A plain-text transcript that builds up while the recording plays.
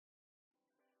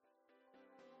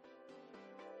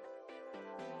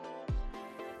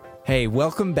Hey,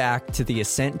 welcome back to the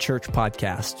Ascent Church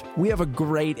podcast. We have a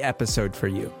great episode for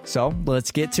you, so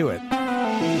let's get to it.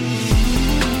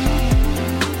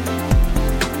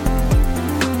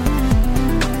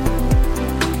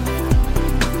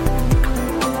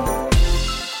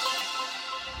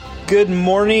 Good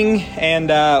morning and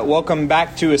welcome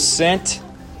back to Ascent.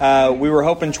 We were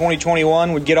hoping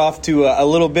 2021 would get off to a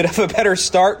little bit of a better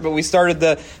start, but we started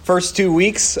the first 2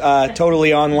 weeks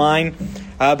totally online.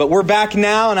 But we're back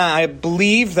now, and I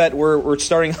believe that we're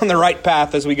starting on the right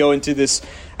path as we go into this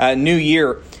new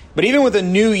year. But even with a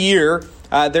new year,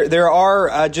 there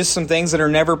are just some things that are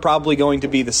never probably going to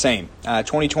be the same.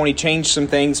 2020 changed some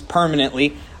things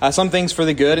permanently, some things for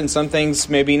the good, and some things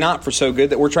maybe not for so good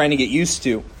that we're trying to get used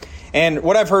to. And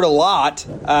what I've heard a lot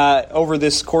over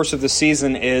this course of the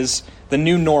season is the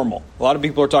new normal. A lot of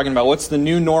people are talking about what's the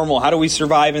new normal? How do we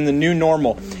survive in the new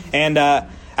normal? And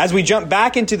as we jump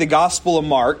back into the Gospel of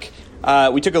Mark,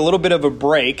 we took a little bit of a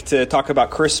break to talk about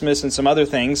Christmas and some other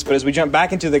things. But as we jump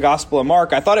back into the Gospel of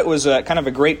Mark, I thought it was kind of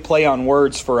a great play on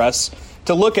words for us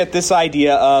to look at this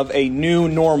idea of a new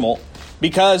normal.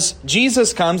 Because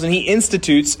Jesus comes and he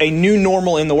institutes a new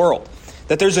normal in the world.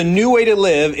 That there's a new way to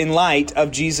live in light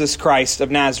of Jesus Christ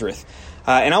of Nazareth.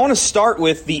 And I want to start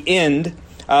with the end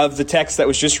of the text that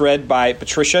was just read by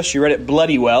Patricia. She read it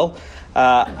bloody well.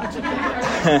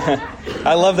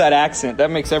 I love that accent. That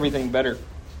makes everything better.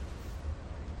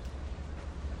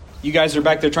 You guys are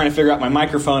back there trying to figure out my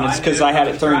microphone. It's because I had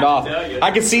it turned off.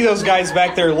 I can see those guys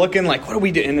back there looking like, what are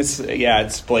we doing?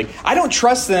 It's Blake. I don't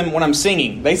trust them when I'm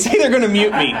singing. They say they're going to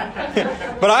mute me.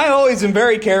 But I always am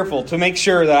very careful to make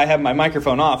sure that I have my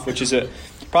microphone off, which is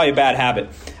probably a bad habit.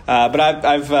 But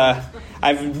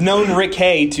I've known Rick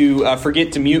Hay to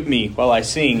forget to mute me while I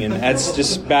sing, and that's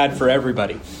just bad for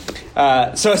everybody.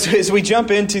 So as we jump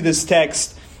into this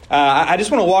text, I just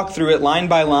want to walk through it line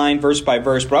by line, verse by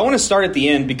verse. But I want to start at the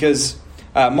end because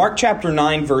Mark chapter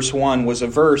 9, verse 1 was a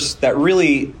verse that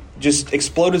really just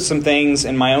exploded some things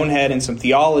in my own head and some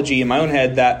theology in my own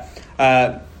head that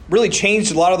really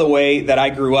changed a lot of the way that I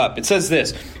grew up. It says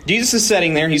this: Jesus is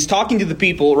sitting there, he's talking to the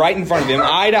people right in front of him,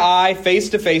 eye to eye, face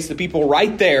to face, the people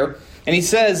right there. And he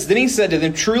says, then he said to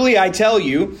them, "Truly I tell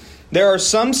you, there are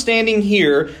some standing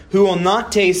here who will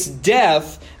not taste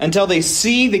death until they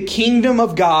see the kingdom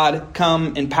of God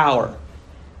come in power."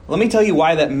 Let me tell you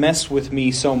why that messed with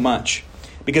me so much.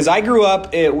 Because I grew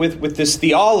up with this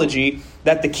theology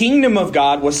that the kingdom of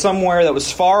God was somewhere that was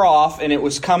far off and it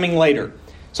was coming later.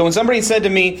 So when somebody said to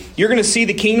me, "You're going to see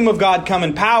the kingdom of God come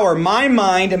in power," my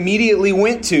mind immediately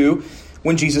went to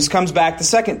when Jesus comes back the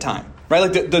second time. Right,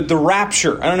 like the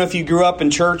rapture. I don't know if you grew up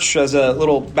in church as a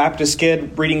little Baptist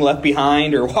kid reading Left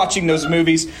Behind or watching those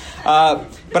movies.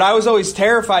 But I was always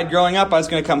terrified growing up. I was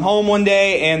going to come home one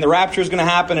day and the rapture was going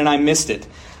to happen and I missed it.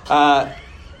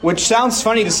 Which sounds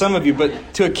funny to some of you, but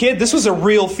to a kid, this was a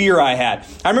real fear I had.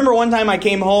 I remember one time I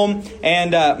came home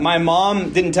and my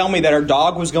mom didn't tell me that our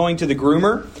dog was going to the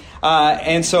groomer.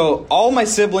 And so all my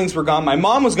siblings were gone. My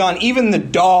mom was gone. Even the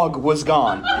dog was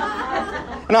gone.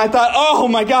 And I thought, oh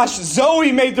my gosh,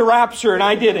 Zoe made the rapture and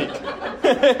I didn't.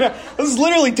 I was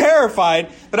literally terrified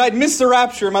that I'd missed the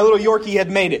rapture and my little Yorkie had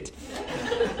made it.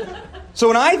 So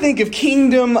when I think of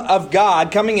kingdom of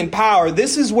God coming in power,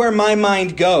 this is where my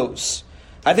mind goes.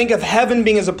 I think of heaven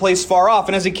being as a place far off.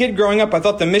 And as a kid growing up, I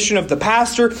thought the mission of the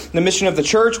pastor, the mission of the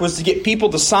church was to get people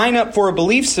to sign up for a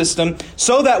belief system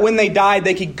so that when they died,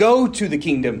 they could go to the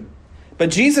kingdom. But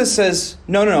Jesus says,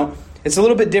 no. It's a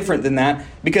little bit different than that,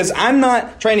 because I'm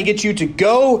not trying to get you to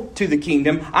go to the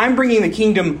kingdom. I'm bringing the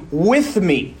kingdom with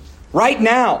me right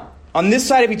now on this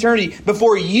side of eternity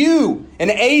before you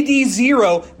in AD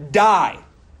 0 die.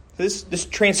 This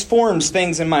transforms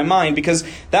things in my mind, because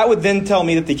that would then tell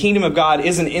me that the kingdom of God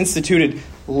isn't instituted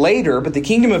later, but the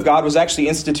kingdom of God was actually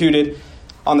instituted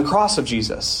on the cross of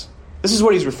Jesus. This is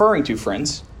what he's referring to,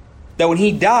 friends. That when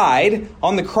he died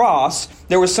on the cross,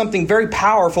 there was something very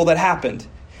powerful that happened.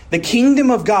 The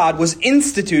kingdom of God was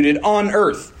instituted on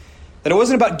earth. That it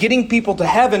wasn't about getting people to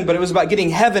heaven, but it was about getting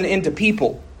heaven into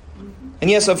people. And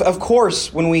yes, of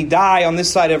course, when we die on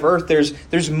this side of earth,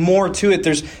 there's more to it.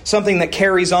 There's something that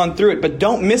carries on through it. But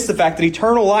don't miss the fact that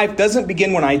eternal life doesn't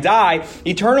begin when I die.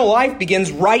 Eternal life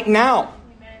begins right now.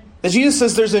 That Jesus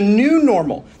says there's a new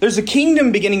normal. There's a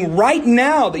kingdom beginning right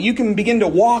now that you can begin to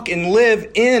walk and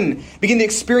live in, begin to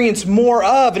experience more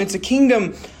of. And it's a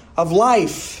kingdom of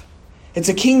life. It's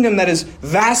a kingdom that is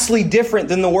vastly different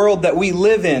than the world that we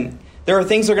live in. There are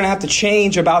things that are going to have to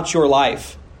change about your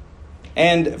life.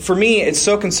 And for me, it's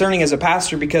so concerning as a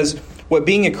pastor, because what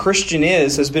being a Christian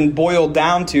has been boiled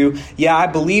down to, I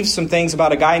believe some things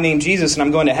about a guy named Jesus and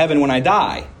I'm going to heaven when I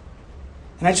die.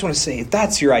 And I just want to say, if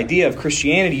that's your idea of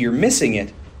Christianity, you're missing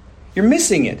it. You're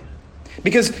missing it.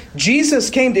 Because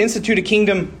Jesus came to institute a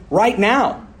kingdom right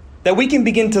now. That we can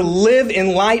begin to live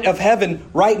in light of heaven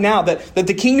right now. That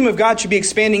the kingdom of God should be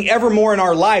expanding ever more in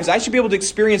our lives. I should be able to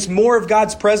experience more of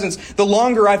God's presence the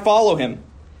longer I follow Him.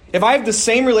 If I have the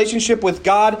same relationship with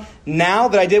God now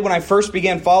that I did when I first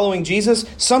began following Jesus,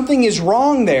 something is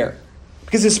wrong there.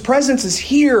 Because His presence is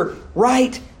here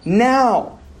right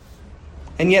now.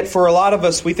 And yet for a lot of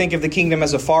us, we think of the kingdom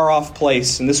as a far-off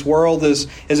place. And this world is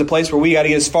a place where we got to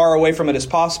get as far away from it as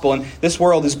possible. And this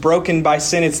world is broken by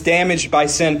sin. It's damaged by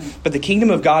sin. But the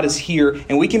kingdom of God is here.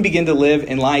 And we can begin to live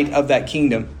in light of that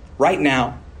kingdom right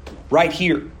now, right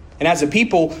here. And as a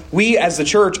people, we as the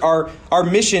church, our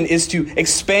mission is to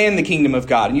expand the kingdom of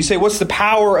God. And you say, what's the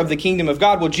power of the kingdom of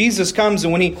God? Well, Jesus comes,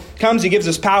 and when He comes, He gives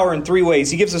us power in three ways.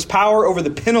 He gives us power over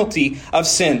the penalty of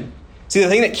sin. See, the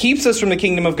thing that keeps us from the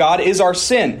kingdom of God is our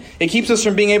sin. It keeps us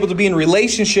from being able to be in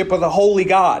relationship with a holy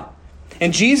God.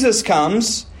 And Jesus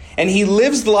comes, and He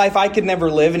lives the life I could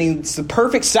never live, and He's the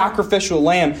perfect sacrificial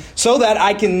lamb so that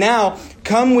I can now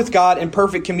come with God in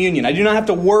perfect communion. I do not have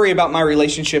to worry about my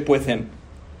relationship with Him.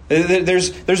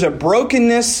 There's a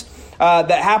brokenness that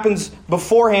happens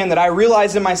beforehand that I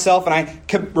realize in myself, and I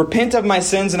repent of my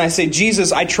sins, and I say,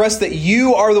 Jesus, I trust that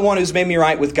You are the one who's made me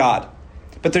right with God.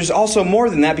 But there's also more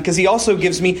than that, because He also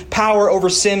gives me power over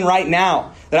sin right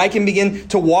now. That I can begin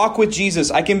to walk with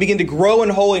Jesus. I can begin to grow in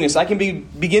holiness. I can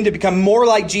begin to become more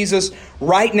like Jesus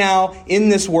right now in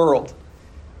this world.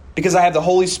 Because I have the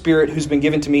Holy Spirit who's been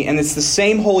given to me. And it's the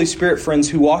same Holy Spirit, friends,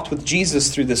 who walked with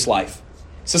Jesus through this life.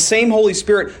 It's the same Holy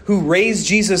Spirit who raised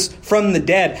Jesus from the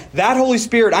dead. That Holy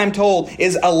Spirit, I'm told,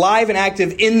 is alive and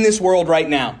active in this world right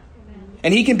now.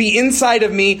 And He can be inside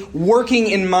of me, working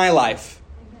in my life.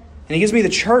 And He gives me the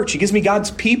church. He gives me God's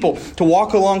people to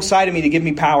walk alongside of me to give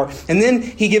me power. And then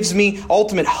He gives me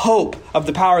ultimate hope of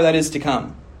the power that is to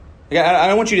come. I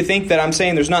don't want you to think that I'm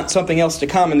saying there's not something else to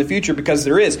come in the future, because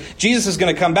there is. Jesus is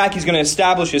going to come back. He's going to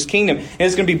establish His kingdom. And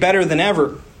it's going to be better than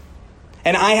ever.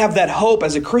 And I have that hope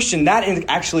as a Christian. That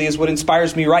actually is what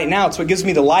inspires me right now. It's what gives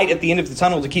me the light at the end of the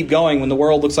tunnel to keep going when the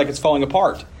world looks like it's falling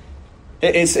apart.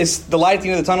 It's the light at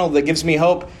the end of the tunnel that gives me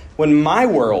hope when my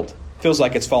world feels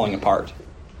like it's falling apart.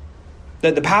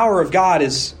 That the power of God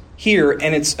is here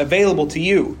and it's available to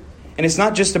you. And it's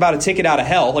not just about a ticket out of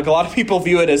hell. Like a lot of people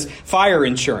view it as fire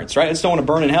insurance, right? I just don't want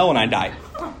to burn in hell when I die.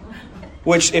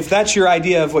 Which, if that's your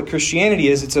idea of what Christianity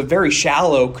is, it's a very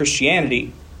shallow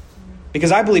Christianity.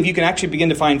 Because I believe you can actually begin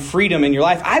to find freedom in your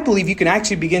life. I believe you can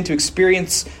actually begin to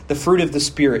experience the fruit of the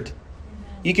Spirit.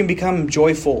 You can become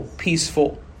joyful,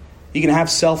 peaceful. You can have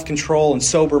self-control and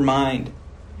sober mind.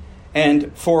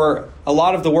 And for a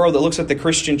lot of the world that looks at the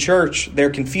Christian church, they're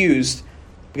confused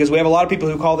because we have a lot of people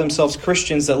who call themselves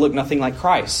Christians that look nothing like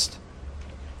Christ.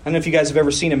 I don't know if you guys have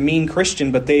ever seen a mean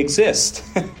Christian, but they exist.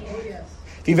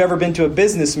 If you've ever been to a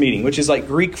business meeting, which is like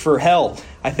Greek for hell,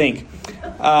 I think,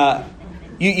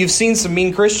 you've seen some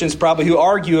mean Christians probably who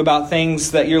argue about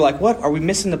things that you're like, what? Are we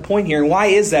missing the point here? And why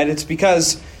is that? It's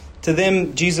because to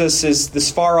them, Jesus is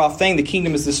this far-off thing. The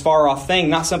kingdom is this far-off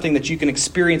thing, not something that you can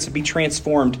experience and be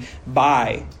transformed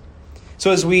by.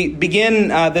 So as we begin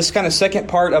this kind of second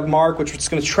part of Mark, which is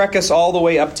going to trek us all the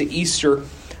way up to Easter,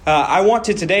 I want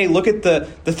to today look at the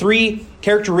three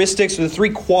characteristics or the three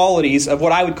qualities of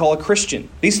what I would call a Christian.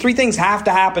 These three things have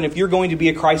to happen if you're going to be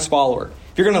a Christ follower,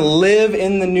 if you're going to live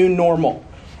in the new normal.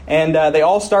 And they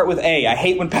all start with A. I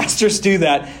hate when pastors do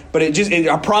that, but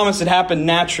I promise it happened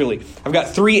naturally. I've got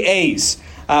 3 A's,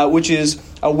 which is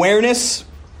awareness,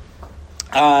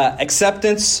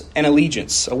 acceptance, and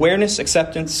allegiance. Awareness,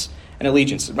 acceptance, and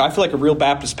allegiance. I feel like a real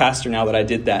Baptist pastor now that I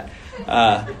did that.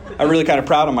 I'm really kind of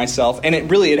proud of myself, and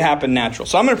it happened natural.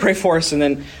 So I'm going to pray for us, and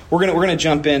then we're going to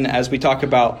jump in as we talk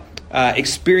about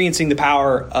experiencing the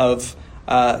power of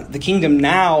the kingdom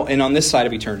now and on this side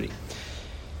of eternity.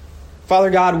 Father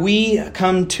God, we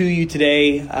come to you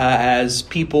today as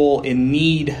people in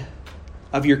need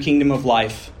of your kingdom of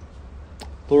life.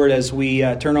 Lord, as we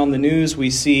turn on the news, we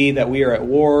see that we are at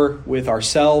war with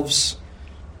ourselves.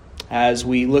 As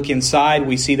we look inside,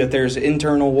 we see that there's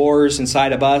internal wars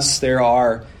inside of us. There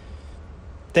are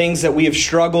things that we have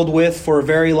struggled with for a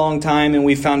very long time, and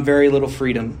we've found very little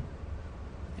freedom.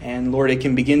 And Lord, it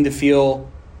can begin to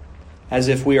feel as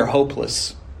if we are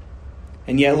hopeless.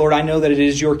 And yet, Lord, I know that it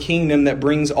is your kingdom that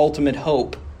brings ultimate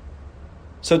hope.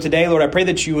 So today, Lord, I pray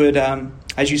that you would,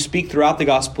 as you speak throughout the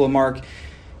Gospel of Mark,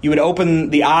 you would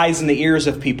open the eyes and the ears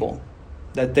of people,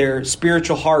 that their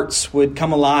spiritual hearts would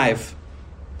come alive,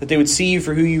 that they would see you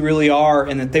for who you really are,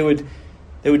 and that they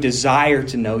would desire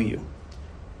to know you.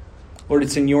 Lord,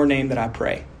 it's in your name that I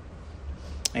pray.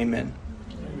 Amen.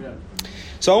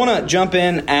 So I want to jump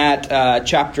in at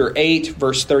chapter 8,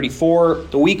 verse 34.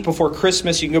 The week before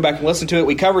Christmas, you can go back and listen to it.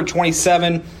 We covered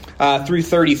 27 through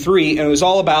 33, and it was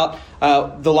all about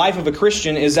the life of a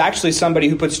Christian is actually somebody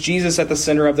who puts Jesus at the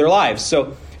center of their lives.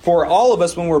 So for all of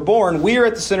us, when we're born, we are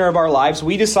at the center of our lives.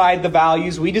 We decide the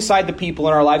values. We decide the people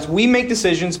in our lives. We make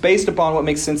decisions based upon what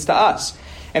makes sense to us.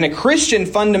 And a Christian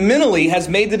fundamentally has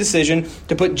made the decision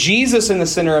to put Jesus in the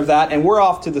center of that, and we're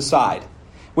off to the side.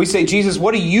 We say, Jesus,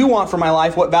 what do you want for my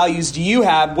life? What values do you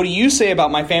have? What do you say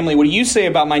about my family? What do you say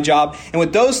about my job? And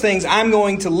with those things, I'm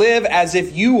going to live as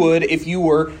if you would if you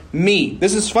were me.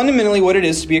 This is fundamentally what it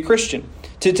is to be a Christian,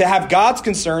 to have God's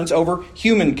concerns over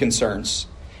human concerns.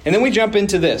 And then we jump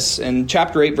into this. In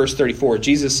chapter 8, verse 34,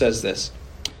 Jesus says this.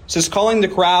 It says, calling the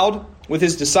crowd with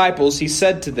his disciples, he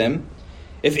said to them,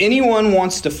 if anyone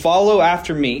wants to follow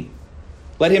after me,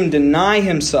 let him deny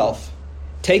himself,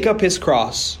 take up his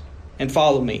cross, and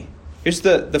follow me. Here's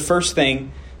the first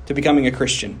thing to becoming a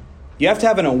Christian. You have to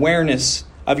have an awareness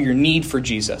of your need for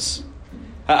Jesus.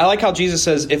 I like how Jesus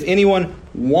says, if anyone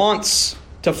wants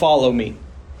to follow me.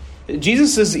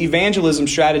 Jesus' evangelism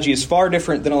strategy is far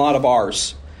different than a lot of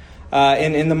ours.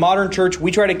 In the modern church, we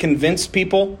try to convince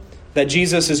people that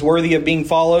Jesus is worthy of being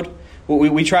followed.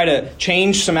 We try to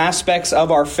change some aspects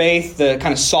of our faith, to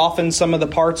kind of soften some of the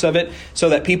parts of it so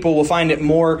that people will find it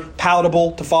more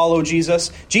palatable to follow Jesus.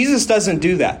 Jesus doesn't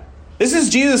do that. This is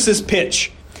Jesus'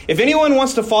 pitch. If anyone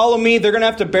wants to follow me, they're going to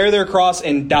have to bear their cross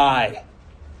and die.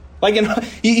 Like, you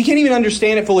can't even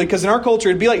understand it fully, because in our culture,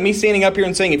 it'd be like me standing up here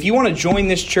and saying, if you want to join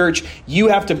this church, you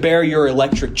have to bear your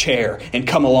electric chair and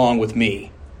come along with me.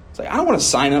 It's like, I don't want to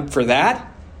sign up for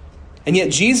that. And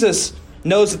yet Jesus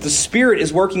knows that the Spirit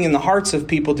is working in the hearts of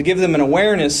people to give them an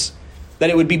awareness that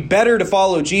it would be better to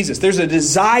follow Jesus. There's a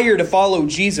desire to follow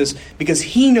Jesus because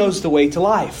he knows the way to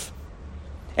life.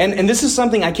 And this is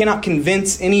something I cannot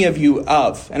convince any of you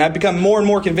of. And I've become more and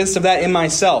more convinced of that in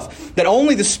myself. That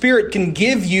only the Spirit can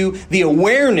give you the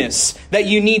awareness that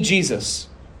you need Jesus.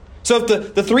 So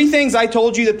if the three things I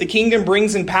told you that the kingdom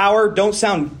brings in power don't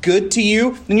sound good to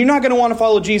you, then you're not going to want to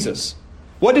follow Jesus.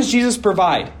 What does Jesus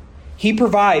provide? He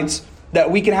provides that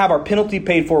we can have our penalty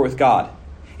paid for with God.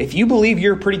 If you believe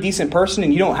you're a pretty decent person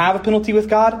and you don't have a penalty with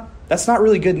God, that's not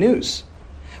really good news.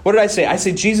 What did I say? I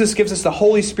said Jesus gives us the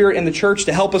Holy Spirit in the church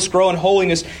to help us grow in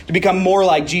holiness, to become more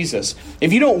like Jesus.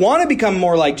 If you don't want to become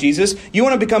more like Jesus, you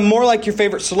want to become more like your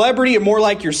favorite celebrity, or more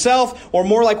like yourself, or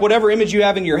more like whatever image you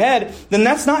have in your head, then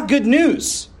that's not good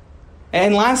news.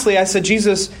 And lastly, I said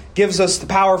Jesus gives us the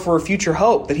power for a future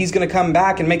hope, that he's going to come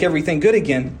back and make everything good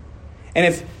again. And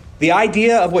if the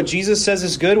idea of what Jesus says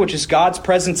is good, which is God's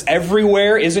presence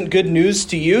everywhere, isn't good news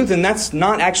to you, then that's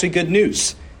not actually good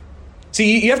news.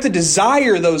 See, you have to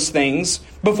desire those things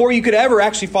before you could ever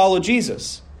actually follow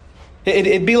Jesus.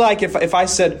 It'd be like if I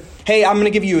said, hey, I'm going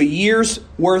to give you a year's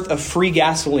worth of free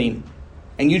gasoline,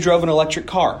 and you drove an electric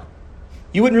car.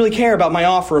 You wouldn't really care about my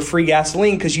offer of free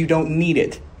gasoline because you don't need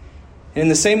it. And in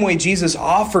the same way, Jesus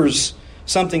offers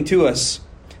something to us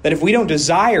that if we don't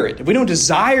desire it, if we don't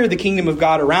desire the kingdom of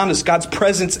God around us, God's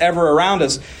presence ever around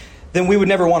us, then we would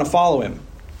never want to follow him.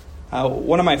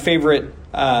 One of my favorite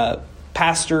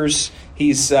pastors,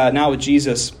 he's now with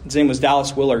Jesus, his name was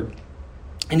Dallas Willard.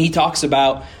 And he talks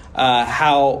about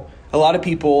how a lot of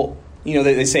people,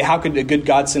 they say, how could a good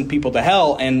God send people to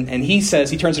hell? And he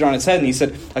says, he turns it on its head and he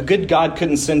said, a good God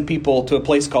couldn't send people to a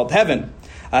place called heaven.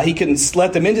 He couldn't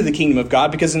let them into the kingdom of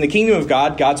God because in the kingdom of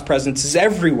God, God's presence is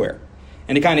everywhere.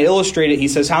 And to kind of illustrate it, he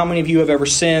says, how many of you have ever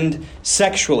sinned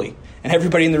sexually? And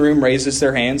everybody in the room raises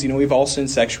their hands. We've all sinned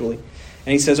sexually.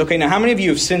 And he says, okay, now how many of you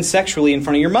have sinned sexually in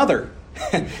front of your mother?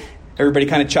 Everybody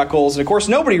kind of chuckles. And of course,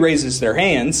 nobody raises their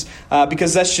hands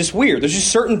because that's just weird. There's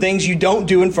just certain things you don't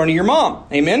do in front of your mom.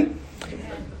 Amen?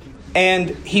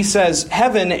 And he says,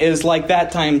 heaven is like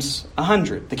that times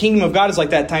 100. The kingdom of God is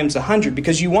like that times 100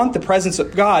 because you want the presence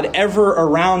of God ever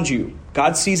around you.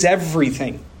 God sees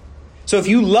everything. So if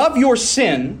you love your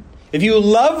sin, if you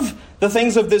love the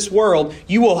things of this world,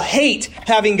 you will hate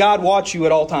having God watch you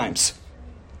at all times.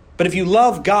 But if you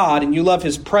love God and you love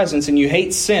his presence and you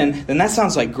hate sin, then that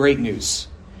sounds like great news.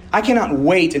 I cannot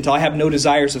wait until I have no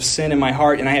desires of sin in my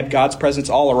heart and I have God's presence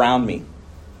all around me.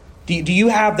 Do you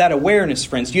have that awareness,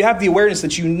 friends? Do you have the awareness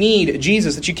that you need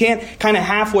Jesus, that you can't kind of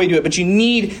halfway do it, but you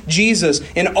need Jesus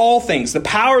in all things? The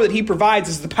power that he provides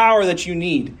is the power that you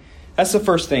need. That's the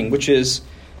first thing, which is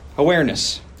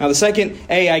awareness. Now, the second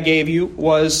A I gave you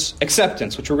was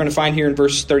acceptance, which we're going to find here in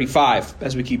verse 35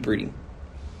 as we keep reading.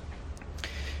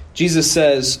 Jesus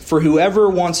says, for whoever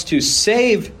wants to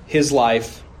save his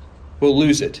life will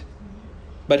lose it.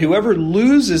 But whoever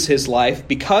loses his life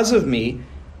because of me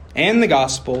and the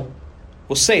gospel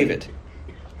will save it.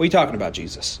 What are you talking about,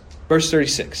 Jesus? Verse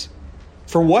 36.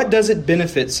 For what does it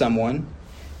benefit someone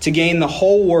to gain the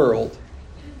whole world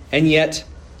and yet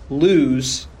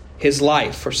lose his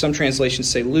life? Or some translations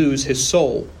say lose his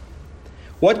soul.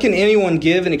 What can anyone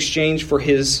give in exchange for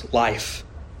his life?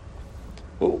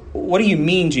 What do you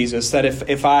mean, Jesus, that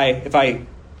if I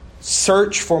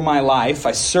search for my life,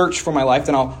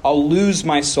 then I'll lose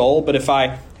my soul. But if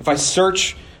I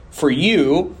search for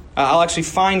you, I'll actually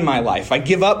find my life. If I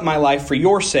give up my life for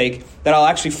your sake, that I'll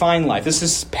actually find life. This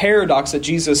is paradox that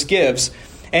Jesus gives.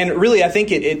 And really, I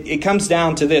think it comes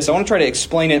down to this. I want to try to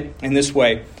explain it in this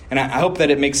way, and I hope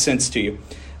that it makes sense to you.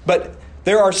 But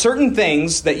there are certain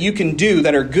things that you can do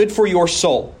that are good for your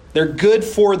soul. They're good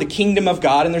for the kingdom of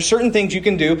God, and there's certain things you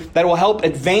can do that will help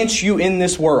advance you in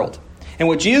this world. And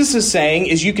what Jesus is saying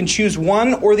is you can choose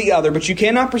one or the other, but you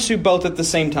cannot pursue both at the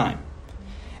same time.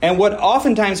 And what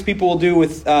oftentimes people will do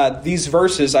with these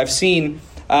verses I've seen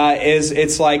is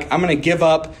it's like, I'm going to give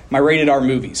up my rated R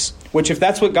movies. Which if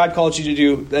that's what God calls you to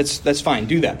do, that's fine,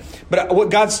 do that. But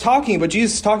what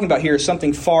Jesus is talking about here is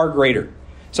something far greater.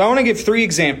 So I want to give 3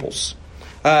 examples.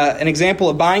 An example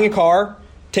of buying a car,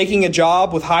 taking a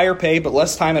job with higher pay but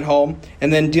less time at home,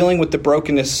 and then dealing with the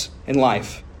brokenness in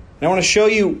life. And I want to show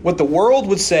you what the world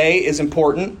would say is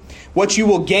important, what you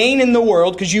will gain in the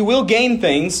world, because you will gain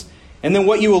things, and then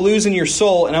what you will lose in your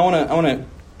soul. And I want to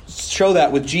show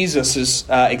that with Jesus'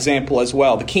 example as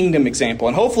well, the kingdom example.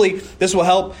 And hopefully this will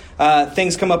help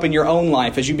things come up in your own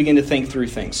life as you begin to think through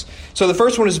things. So the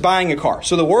first one is buying a car.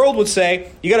 So the world would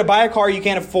say, you got to buy a car you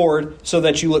can't afford so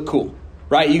that you look cool.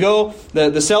 Right? You go,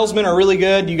 the salesmen are really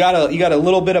good. You got a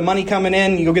little bit of money coming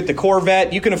in. You go get the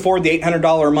Corvette. You can afford the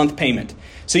 $800 a month payment.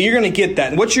 So you're going to get that.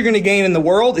 And what you're going to gain in the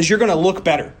world is you're going to look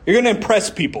better. You're going to impress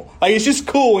people. Like, it's just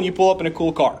cool when you pull up in a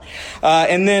cool car.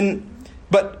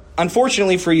 But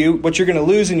unfortunately for you, what you're going to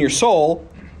lose in your soul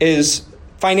is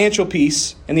financial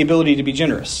peace and the ability to be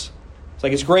generous.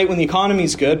 It's great when the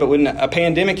economy's good, but when a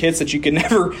pandemic hits that you can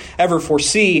never, ever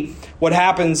foresee, what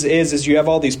happens is you have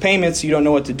all these payments you don't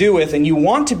know what to do with, and you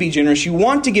want to be generous. You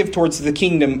want to give towards the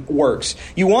kingdom works.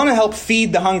 You want to help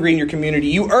feed the hungry in your community.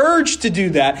 You urge to do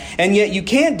that, and yet you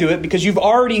can't do it because you've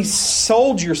already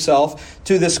sold yourself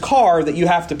to this car that you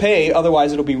have to pay,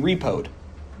 otherwise it'll be repoed.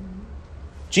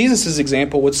 Jesus'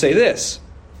 example would say this: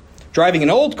 driving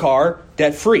an old car,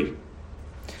 debt-free.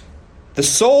 The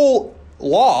sole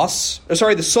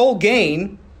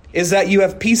gain is that you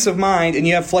have peace of mind and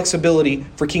you have flexibility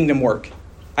for kingdom work.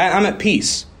 I'm at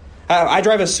peace. I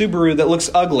drive a Subaru that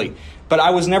looks ugly, but I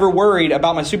was never worried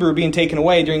about my Subaru being taken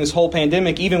away during this whole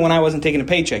pandemic, even when I wasn't taking a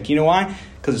paycheck. You know why?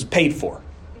 Because it's paid for.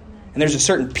 And there's a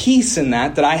certain peace in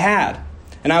that I had.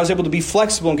 And I was able to be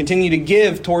flexible and continue to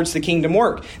give towards the kingdom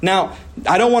work. Now,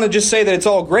 I don't want to just say that it's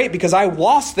all great because I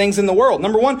lost things in the world.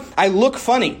 Number one, I look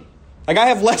funny. I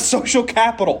have less social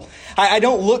capital. I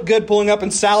don't look good pulling up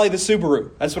in Sally the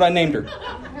Subaru. That's what I named her.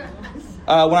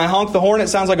 When I honk the horn, it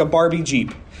sounds like a Barbie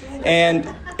Jeep.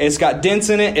 And it's got dents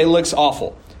in it. It looks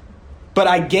awful. But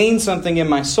I gained something in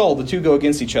my soul. The two go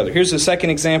against each other. Here's the second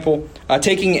example.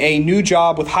 Taking a new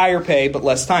job with higher pay but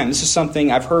less time. This is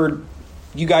something I've heard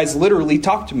you guys literally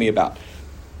talk to me about.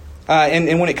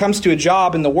 And when it comes to a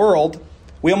job in the world,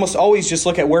 we almost always just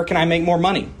look at where can I make more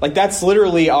money. That's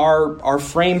literally our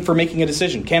frame for making a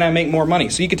decision. Can I make more money?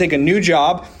 So you could take a new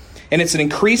job and it's an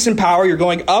increase in power. You're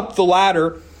going up the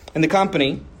ladder in the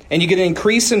company and you get an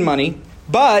increase in money.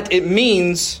 But it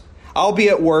means I'll be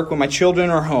at work when my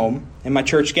children are home and my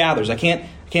church gathers. I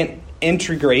can't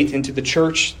integrate into the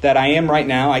church that I am right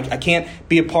now. I can't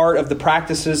be a part of the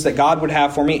practices that God would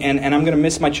have for me. And I'm going to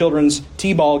miss my children's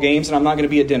t-ball games and I'm not going to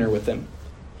be at dinner with them.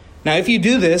 Now, if you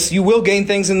do this, you will gain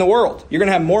things in the world. You're going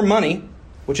to have more money,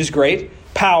 which is great,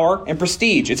 power, and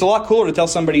prestige. It's a lot cooler to tell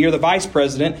somebody you're the vice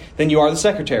president than you are the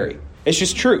secretary. It's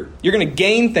just true. You're going to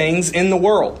gain things in the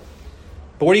world.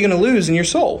 But what are you going to lose in your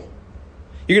soul?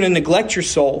 You're going to neglect your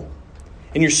soul,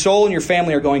 and your soul and your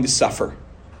family are going to suffer.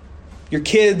 Your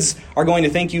kids are going to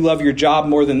think you love your job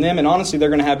more than them, and honestly, they're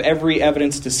going to have every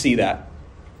evidence to see that.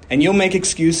 And you'll make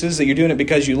excuses that you're doing it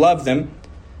because you love them,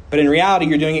 but in reality,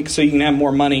 you're doing it so you can have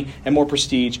more money and more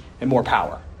prestige and more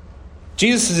power.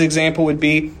 Jesus' example would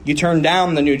be you turn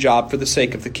down the new job for the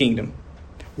sake of the kingdom.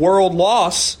 World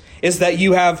loss is that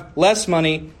you have less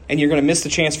money and you're going to miss the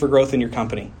chance for growth in your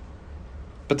company.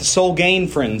 But the soul gain,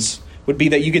 friends, would be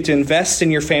that you get to invest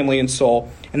in your family and soul,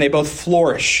 and they both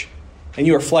flourish, and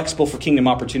you are flexible for kingdom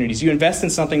opportunities. You invest in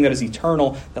something that is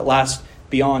eternal, that lasts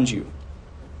beyond you.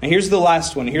 And here's the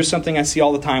last one. Here's something I see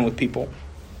all the time with people.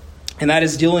 And that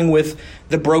is dealing with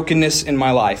the brokenness in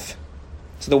my life.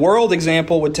 So the world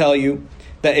example would tell you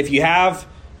that if you have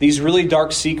these really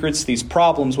dark secrets, these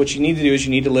problems, what you need to do is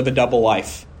you need to live a double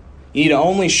life. You need to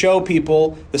only show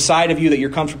people the side of you that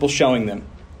you're comfortable showing them.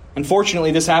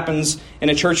 Unfortunately, this happens in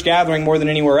a church gathering more than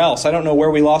anywhere else. I don't know where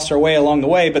we lost our way along the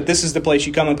way, but this is the place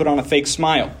you come and put on a fake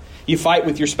smile. You fight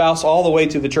with your spouse all the way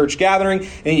to the church gathering,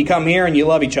 and you come here and you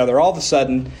love each other all of a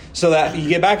sudden, so that you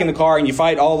get back in the car and you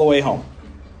fight all the way home.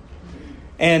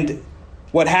 And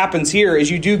what happens here is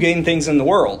you do gain things in the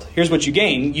world. Here's what you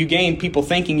gain. You gain people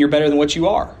thinking you're better than what you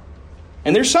are.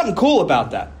 And there's something cool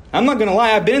about that. I'm not going to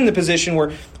lie, I've been in the position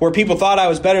where people thought I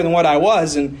was better than what I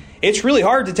was, and it's really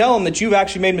hard to tell them that you've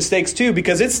actually made mistakes too,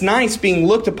 because it's nice being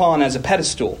looked upon as a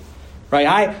pedestal,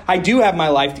 right? I do have my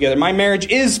life together. My marriage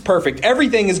is perfect.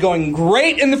 Everything is going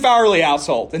great in the Farley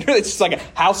household. And it's just like a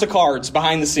house of cards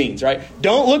behind the scenes, right?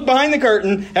 Don't look behind the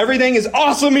curtain. Everything is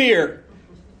awesome here.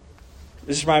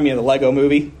 This reminds me of the Lego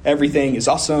movie. Everything is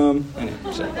awesome.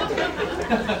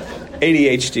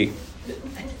 ADHD.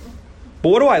 But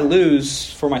what do I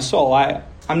lose for my soul?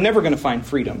 I'm never going to find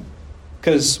freedom,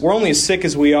 because we're only as sick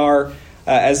as we are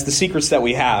as the secrets that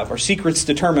we have. Our secrets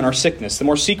determine our sickness. The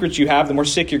more secrets you have, the more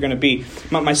sick you're going to be.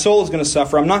 My soul is going to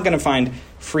suffer. I'm not going to find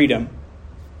freedom.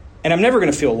 And I'm never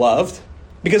going to feel loved,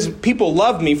 because people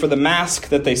love me for the mask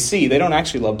that they see. They don't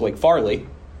actually love Blake Farley.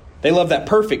 They love that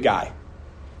perfect guy.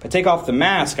 If I take off the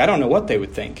mask, I don't know what they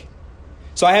would think.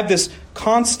 So I have this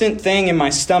constant thing in my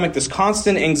stomach, this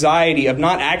constant anxiety of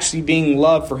not actually being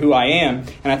loved for who I am.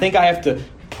 And I think I have to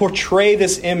portray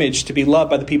this image to be loved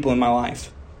by the people in my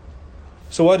life.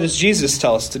 So what does Jesus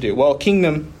tell us to do? Well,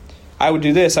 kingdom, I would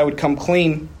do this. I would come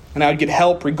clean, and I would get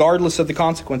help regardless of the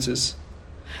consequences.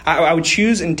 I would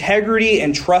choose integrity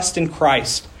and trust in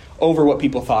Christ over what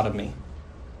people thought of me.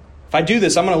 If I do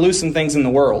this, I'm going to lose some things in the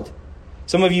world.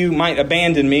 Some of you might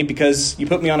abandon me because you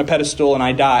put me on a pedestal and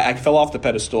I die. I fell off the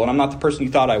pedestal and I'm not the person you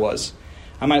thought I was.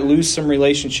 I might lose some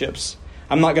relationships.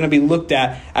 I'm not going to be looked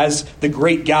at as the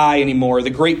great guy anymore,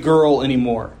 the great girl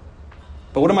anymore.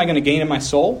 But what am I going to gain in my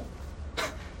soul?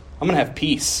 I'm going to have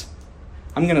peace.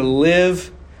 I'm going to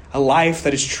live a life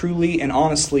that is truly and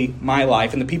honestly my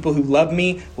life. And the people who love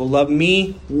me will love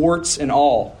me, warts and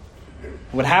all.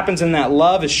 What happens in that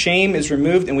love is shame is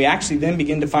removed, and we actually then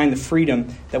begin to find the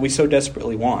freedom that we so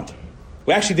desperately want.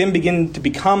 We actually then begin to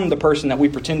become the person that we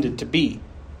pretended to be,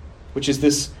 which is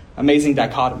this amazing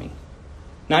dichotomy.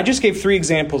 Now, I just gave 3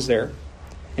 examples there,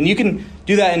 and you can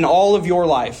do that in all of your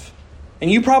life. And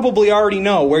you probably already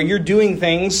know where you're doing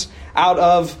things out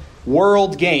of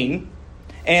world gain,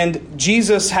 and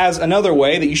Jesus has another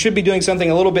way that you should be doing something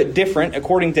a little bit different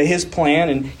according to His plan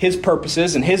and His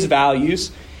purposes and His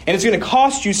values. And it's going to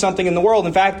cost you something in the world.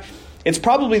 In fact, it's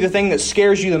probably the thing that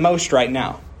scares you the most right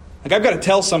now. Like, I've got to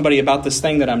tell somebody about this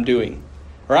thing that I'm doing.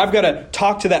 Or I've got to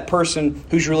talk to that person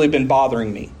who's really been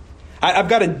bothering me. I've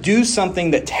got to do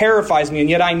something that terrifies me, and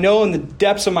yet I know in the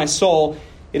depths of my soul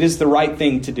it is the right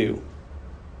thing to do.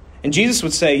 And Jesus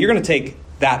would say, you're going to take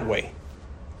that way.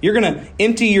 You're going to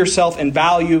empty yourself and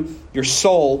value your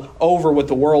soul over what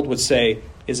the world would say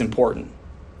is important.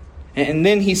 And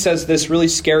then he says this really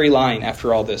scary line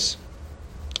after all this.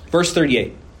 Verse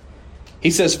 38.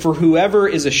 He says, "For whoever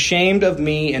is ashamed of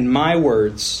me and my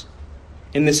words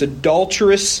in this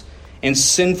adulterous and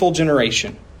sinful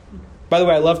generation." By the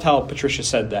way, I loved how Patricia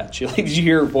said that. Did you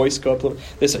hear her voice go up a little?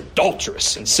 This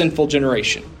adulterous and sinful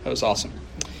generation. That was awesome.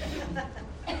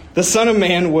 "The Son of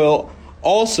Man will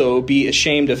also be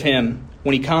ashamed of him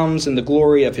when he comes in the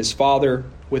glory of his Father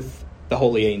with the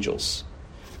holy angels."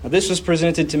 Now, this was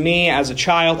presented to me as a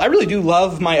child. I really do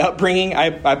love my upbringing. I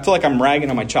feel like I'm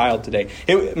ragging on my child today.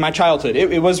 My childhood.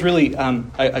 It was really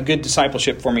a good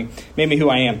discipleship for me. Made me who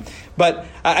I am. But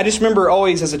I just remember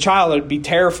always as a child, I'd be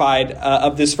terrified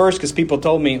of this verse because people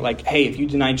told me, like, hey, if you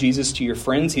deny Jesus to your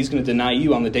friends, He's going to deny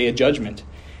you on the day of judgment.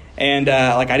 And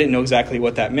I didn't know exactly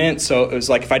what that meant. So it was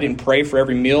like if I didn't pray for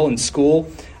every meal in school,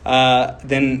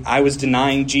 then I was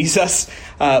denying Jesus,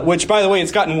 which, by the way,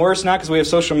 it's gotten worse now because we have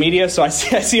social media. So I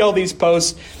see all these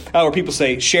posts where people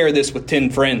say, share this with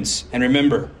 10 friends. And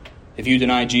remember, if you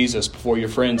deny Jesus before your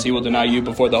friends, He will deny you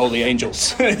before the holy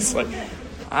angels. It's like,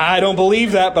 I don't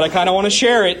believe that, but I kind of want to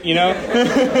share it, you know.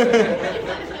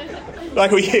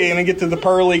 Like we get to the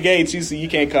pearly gates, you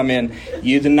can't come in.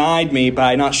 You denied me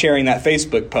by not sharing that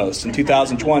Facebook post in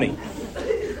 2020.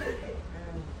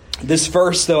 This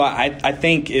verse, though, I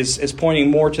think is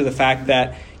pointing more to the fact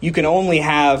that you can only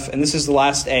have, and this is the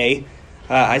last A,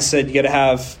 I said you got to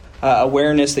have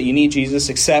awareness that you need Jesus,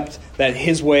 accept that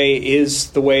His way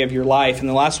is the way of your life. And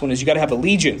the last one is you got to have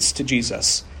allegiance to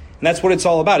Jesus. And that's what it's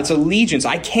all about. It's allegiance.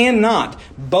 I cannot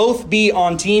both be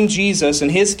on Team Jesus and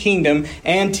His kingdom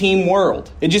and Team world.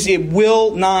 It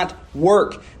will not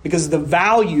work because the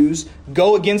values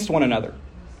go against one another.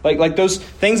 Like those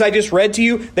things I just read to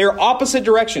you, they're opposite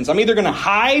directions. I'm either going to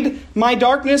hide my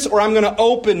darkness or I'm going to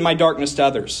open my darkness to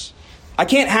others. I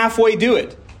can't halfway do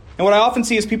it. And what I often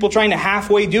see is people trying to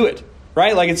halfway do it.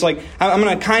 Right? Like it's like, I'm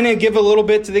going to kind of give a little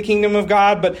bit to the kingdom of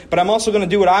God, but I'm also going to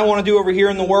do what I want to do over here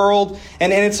in the world.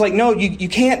 And it's like, no, you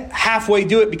can't halfway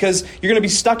do it because you're going to be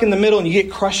stuck in the middle and you get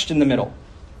crushed in the middle.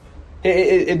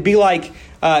 It'd be like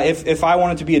if I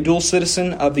wanted to be a dual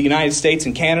citizen of the United States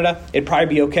and Canada, it'd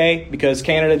probably be okay because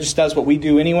Canada just does what we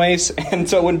do anyways, and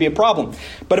so it wouldn't be a problem.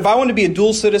 But if I wanted to be a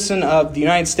dual citizen of the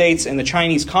United States and the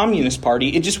Chinese Communist Party,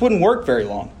 it just wouldn't work very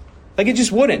long. Like it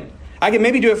just wouldn't. I could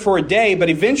maybe do it for a day, but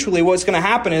eventually what's going to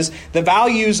happen is the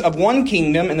values of one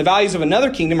kingdom and the values of another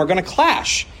kingdom are going to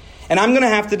clash. And I'm going to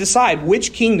have to decide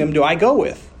which kingdom do I go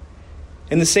with.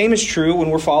 And the same is true when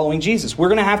we're following Jesus. We're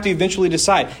going to have to eventually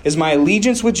decide, is my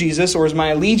allegiance with Jesus or is my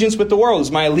allegiance with the world?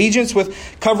 Is my allegiance with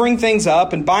covering things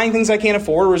up and buying things I can't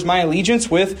afford, or is my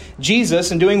allegiance with Jesus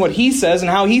and doing what He says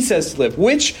and how He says to live?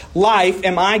 Which life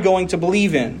am I going to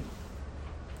believe in?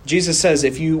 Jesus says,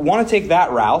 if you want to take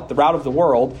that route, the route of the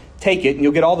world, take it and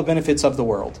you'll get all the benefits of the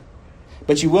world.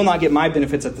 But you will not get my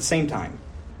benefits at the same time.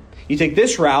 You take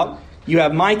this route, you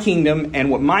have my kingdom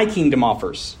and what my kingdom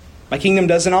offers. My kingdom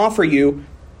doesn't offer you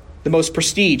the most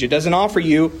prestige. It doesn't offer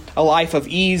you a life of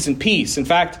ease and peace. In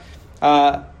fact,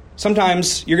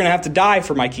 sometimes you're going to have to die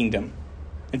for my kingdom.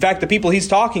 In fact, the people He's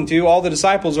talking to, all the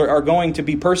disciples, are going to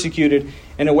be persecuted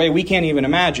in a way we can't even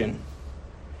imagine.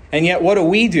 And yet what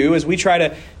do? Is we try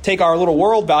to take our little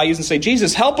world values and say,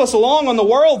 Jesus, help us along on the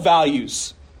world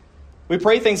values. We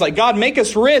pray things like, God, make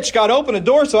us rich. God, open a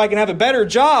door so I can have a better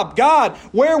job. God,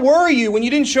 where were you when you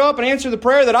didn't show up and answer the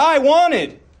prayer that I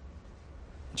wanted?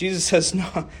 Jesus says,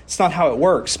 no, it's not how it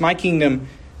works. My kingdom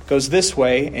goes this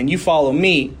way and you follow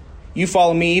me. You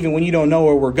follow me even when you don't know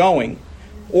where we're going.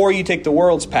 Or you take the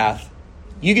world's path.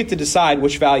 You get to decide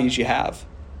which values you have.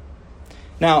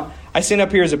 Now, I stand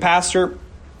up here as a pastor,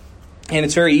 and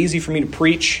it's very easy for me to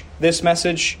preach this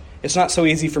message. It's not so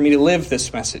easy for me to live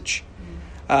this message.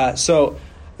 So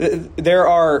there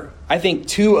are, I think,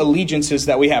 two allegiances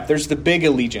that we have. There's the big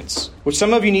allegiance, which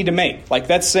some of you need to make. Like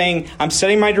that's saying, I'm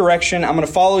setting my direction. I'm going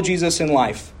to follow Jesus in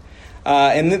life.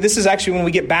 And this is actually when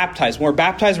we get baptized. When we're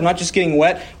baptized, we're not just getting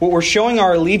wet. We're showing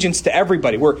our allegiance to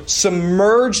everybody. We're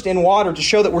submerged in water to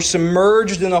show that we're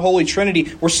submerged in the Holy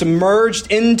Trinity. We're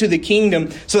submerged into the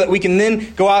kingdom so that we can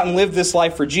then go out and live this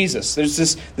life for Jesus. There's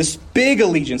this big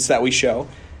allegiance that we show.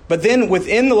 But then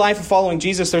within the life of following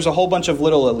Jesus, there's a whole bunch of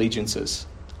little allegiances.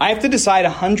 I have to decide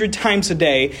 100 times a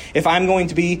day if I'm going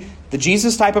to be the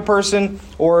Jesus type of person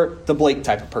or the Blake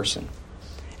type of person.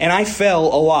 And I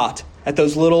fail a lot at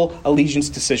those little allegiance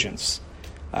decisions.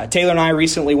 Taylor and I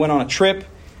recently went on a trip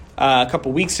a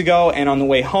couple weeks ago, and on the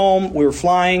way home, we were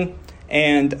flying,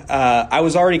 and I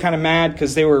was already kind of mad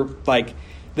because they were like,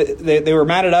 they were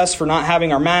mad at us for not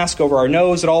having our mask over our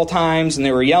nose at all times, and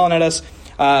they were yelling at us.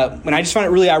 And I just found it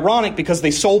really ironic because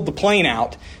they sold the plane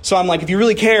out. So I'm like, if you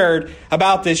really cared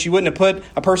about this, you wouldn't have put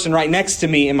a person right next to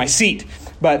me in my seat.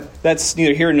 But that's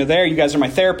neither here nor there. You guys are my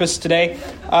therapists today.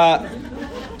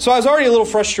 So I was already a little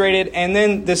frustrated, and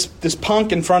then this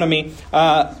punk in front of me,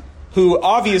 who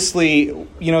obviously,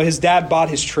 his dad bought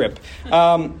his trip.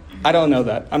 I don't know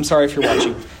that. I'm sorry if you're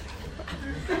watching.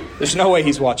 There's no way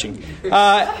he's watching.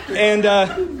 And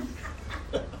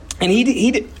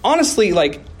he honestly,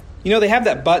 they have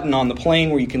that button on the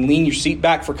plane where you can lean your seat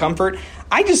back for comfort.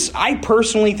 I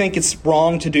personally think it's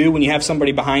wrong to do when you have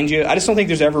somebody behind you. I just don't think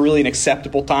there's ever really an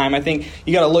acceptable time. I think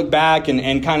you got to look back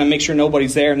and kind of make sure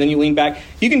nobody's there, and then you lean back.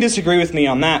 You can disagree with me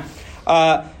on that.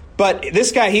 But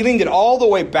this guy, he leaned it all the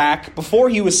way back before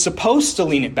he was supposed to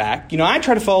lean it back. I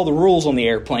try to follow the rules on the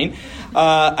airplane.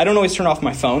 I don't always turn off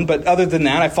my phone, but other than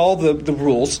that, I follow the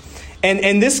rules.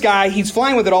 And this guy, he's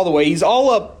flying with it all the way. He's all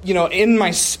up, in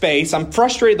my space. I'm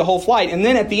frustrated the whole flight. And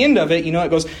then at the end of it, it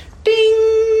goes, ding!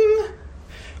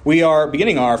 We are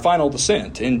beginning our final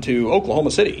descent into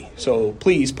Oklahoma City. So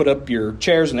please put up your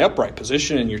chairs in the upright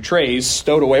position and your trays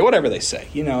stowed away, whatever they say.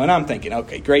 And I'm thinking,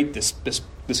 okay, great, this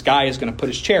guy is going to put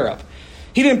his chair up.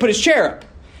 He didn't put his chair up.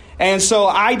 And so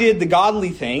I did the godly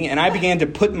thing, and I began to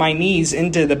put my knees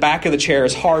into the back of the chair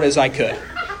as hard as I could.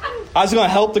 I was going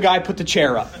to help the guy put the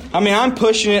chair up. I'm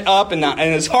pushing it up in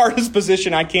as hard as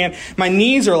position I can. My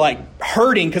knees are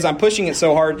hurting because I'm pushing it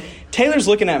so hard. Taylor's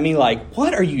looking at me like,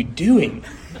 what are you doing?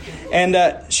 And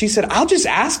she said, I'll just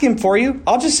ask him for you.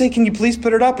 I'll just say, can you please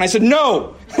put it up? And I said,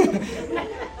 no,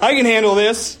 I can handle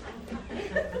this.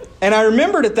 And I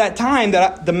remembered at that time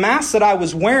that the mask that I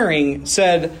was wearing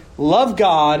said, love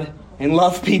God and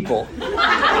love people.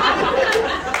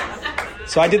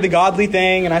 So I did the godly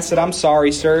thing and I said, I'm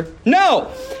sorry, sir. No!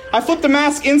 I flipped the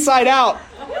mask inside out.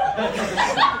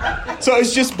 So it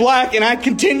was just black, and I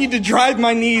continued to drive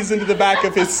my knees into the back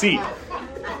of his seat.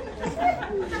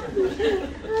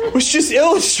 Which just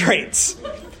illustrates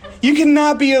you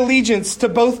cannot be allegiance to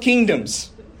both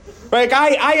kingdoms. Like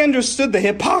I understood the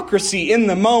hypocrisy in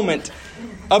the moment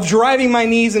of driving my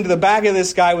knees into the back of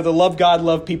this guy with a love God,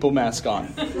 love people mask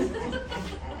on.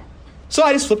 So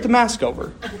I just flipped the mask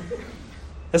over.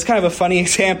 That's kind of a funny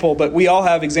example, but we all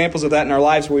have examples of that in our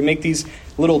lives where we make these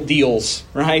little deals,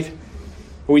 right?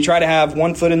 Where we try to have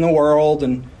one foot in the world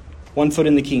and one foot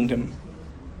in the kingdom.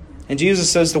 And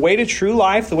Jesus says the way to true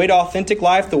life, the way to authentic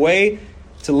life, the way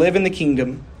to live in the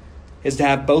kingdom is to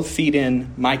have both feet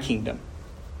in my kingdom.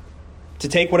 To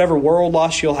take whatever world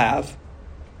loss you'll have.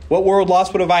 What world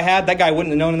loss would have I had? That guy wouldn't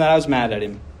have known that I was mad at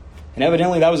him. And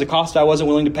evidently that was a cost I wasn't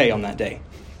willing to pay on that day.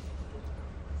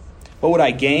 What would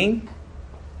I gain?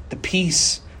 The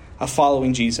peace of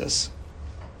following Jesus.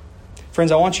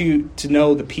 Friends, I want you to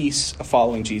know the peace of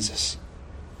following Jesus.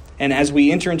 And as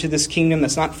we enter into this kingdom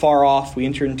that's not far off, we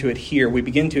enter into it here. We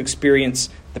begin to experience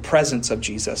the presence of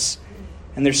Jesus.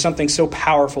 And there's something so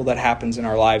powerful that happens in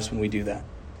our lives when we do that.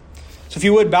 So if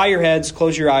you would, bow your heads,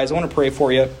 close your eyes. I want to pray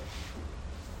for you.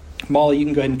 Molly, you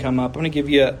can go ahead and come up. I'm going to give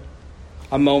you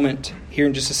a moment here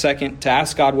in just a second to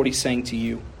ask God what He's saying to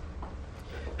you.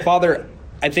 Father,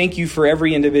 I thank you for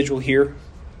every individual here.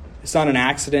 It's not an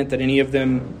accident that any of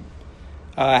them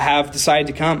have decided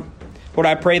to come. Lord,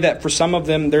 I pray that for some of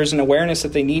them, there's an awareness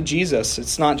that they need Jesus.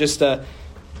 It's not just a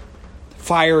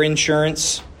fire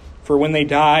insurance for when they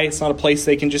die. It's not a place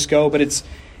they can just go, but it's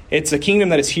a kingdom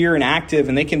that is here and active,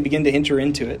 and they can begin to enter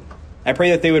into it. I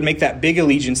pray that they would make that big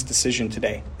allegiance decision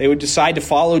today. They would decide to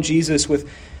follow Jesus with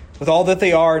all that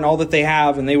they are and all that they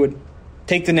have, and they would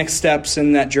take the next steps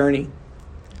in that journey.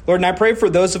 Lord, and I pray for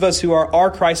those of us who are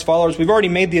Christ followers. We've already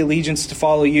made the allegiance to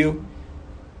follow you,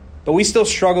 but we still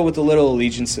struggle with the little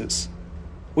allegiances.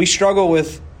 We struggle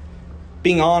with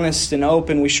being honest and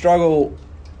open. We struggle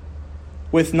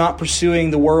with not pursuing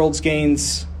the world's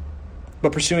gains,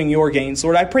 but pursuing your gains.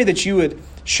 Lord, I pray that you would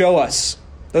show us,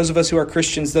 those of us who are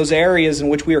Christians, those areas in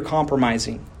which we are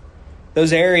compromising,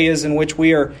 those areas in which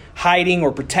we are hiding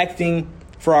or protecting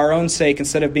for our own sake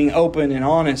instead of being open and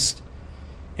honest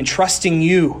and trusting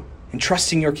you and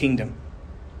trusting your kingdom.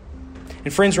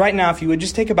 And friends, right now, if you would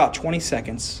just take about 20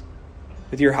 seconds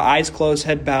with your eyes closed,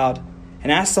 head bowed,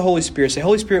 and ask the Holy Spirit, say,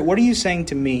 Holy Spirit, what are you saying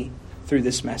to me through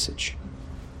this message?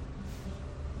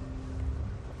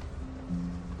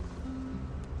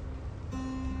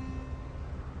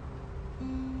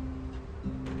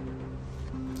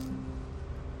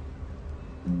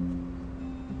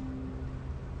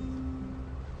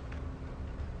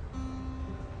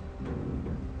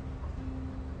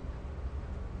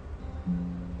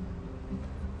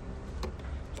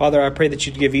 Father, I pray that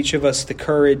you'd give each of us the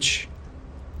courage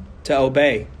to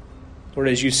obey. Lord,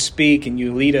 as you speak and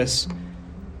you lead us,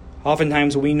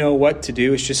 oftentimes we know what to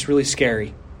do. It's just really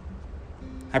scary.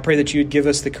 I pray that you'd give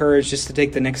us the courage just to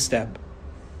take the next step.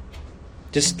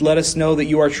 Just let us know that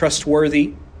you are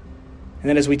trustworthy. And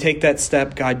that as we take that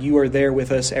step, God, you are there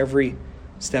with us every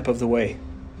step of the way.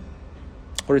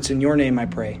 Lord, it's in your name I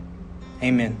pray.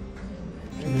 Amen.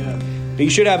 Amen. You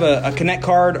should have a Connect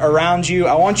card around you.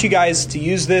 I want you guys to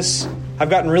use this. I've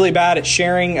gotten really bad at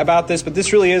sharing about this, but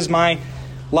this really is my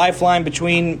lifeline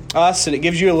between us, and it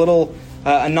gives you a little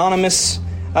anonymous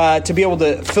to be able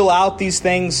to fill out these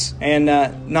things and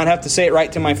not have to say it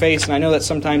right to my face, and I know that's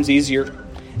sometimes easier.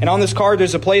 And on this card,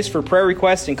 there's a place for prayer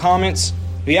requests and comments.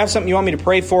 If you have something you want me to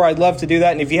pray for, I'd love to do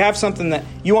that. And if you have something that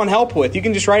you want help with, you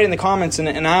can just write it in the comments,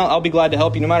 and I'll be glad to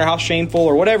help you, no matter how shameful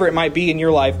or whatever it might be in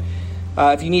your life.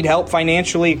 If you need help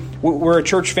financially, we're a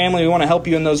church family. We want to help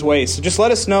you in those ways. So just let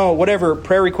us know whatever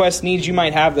prayer request needs you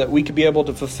might have that we could be able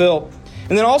to fulfill.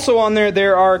 And then also on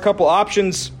there are a couple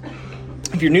options.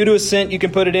 If you're new to Ascent, you can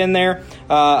put it in there.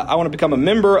 I want to become a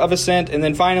member of Ascent. And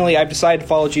then finally, I've decided to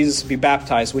follow Jesus and be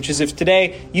baptized, which is if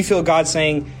today you feel God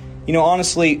saying,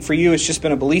 honestly, for you, it's just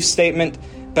been a belief statement,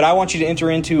 but I want you to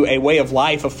enter into a way of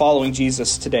life of following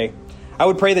Jesus today. I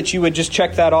would pray that you would just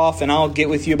check that off, and I'll get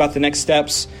with you about the next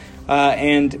steps.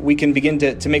 And we can begin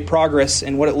to make progress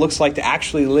in what it looks like to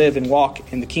actually live and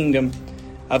walk in the kingdom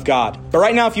of God. But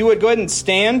right now, if you would, go ahead and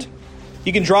stand.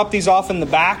 You can drop these off in the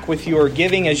back with your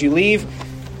giving as you leave.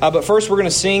 But first, we're going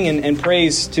to sing and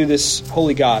praise to this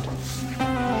holy God.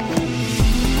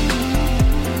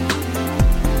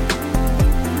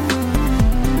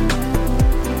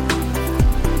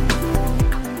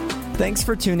 Thanks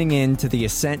for tuning in to the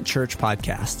Ascent Church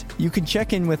podcast. You can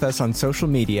check in with us on social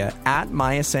media at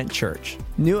My Ascent Church.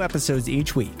 New episodes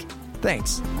each week.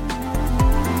 Thanks.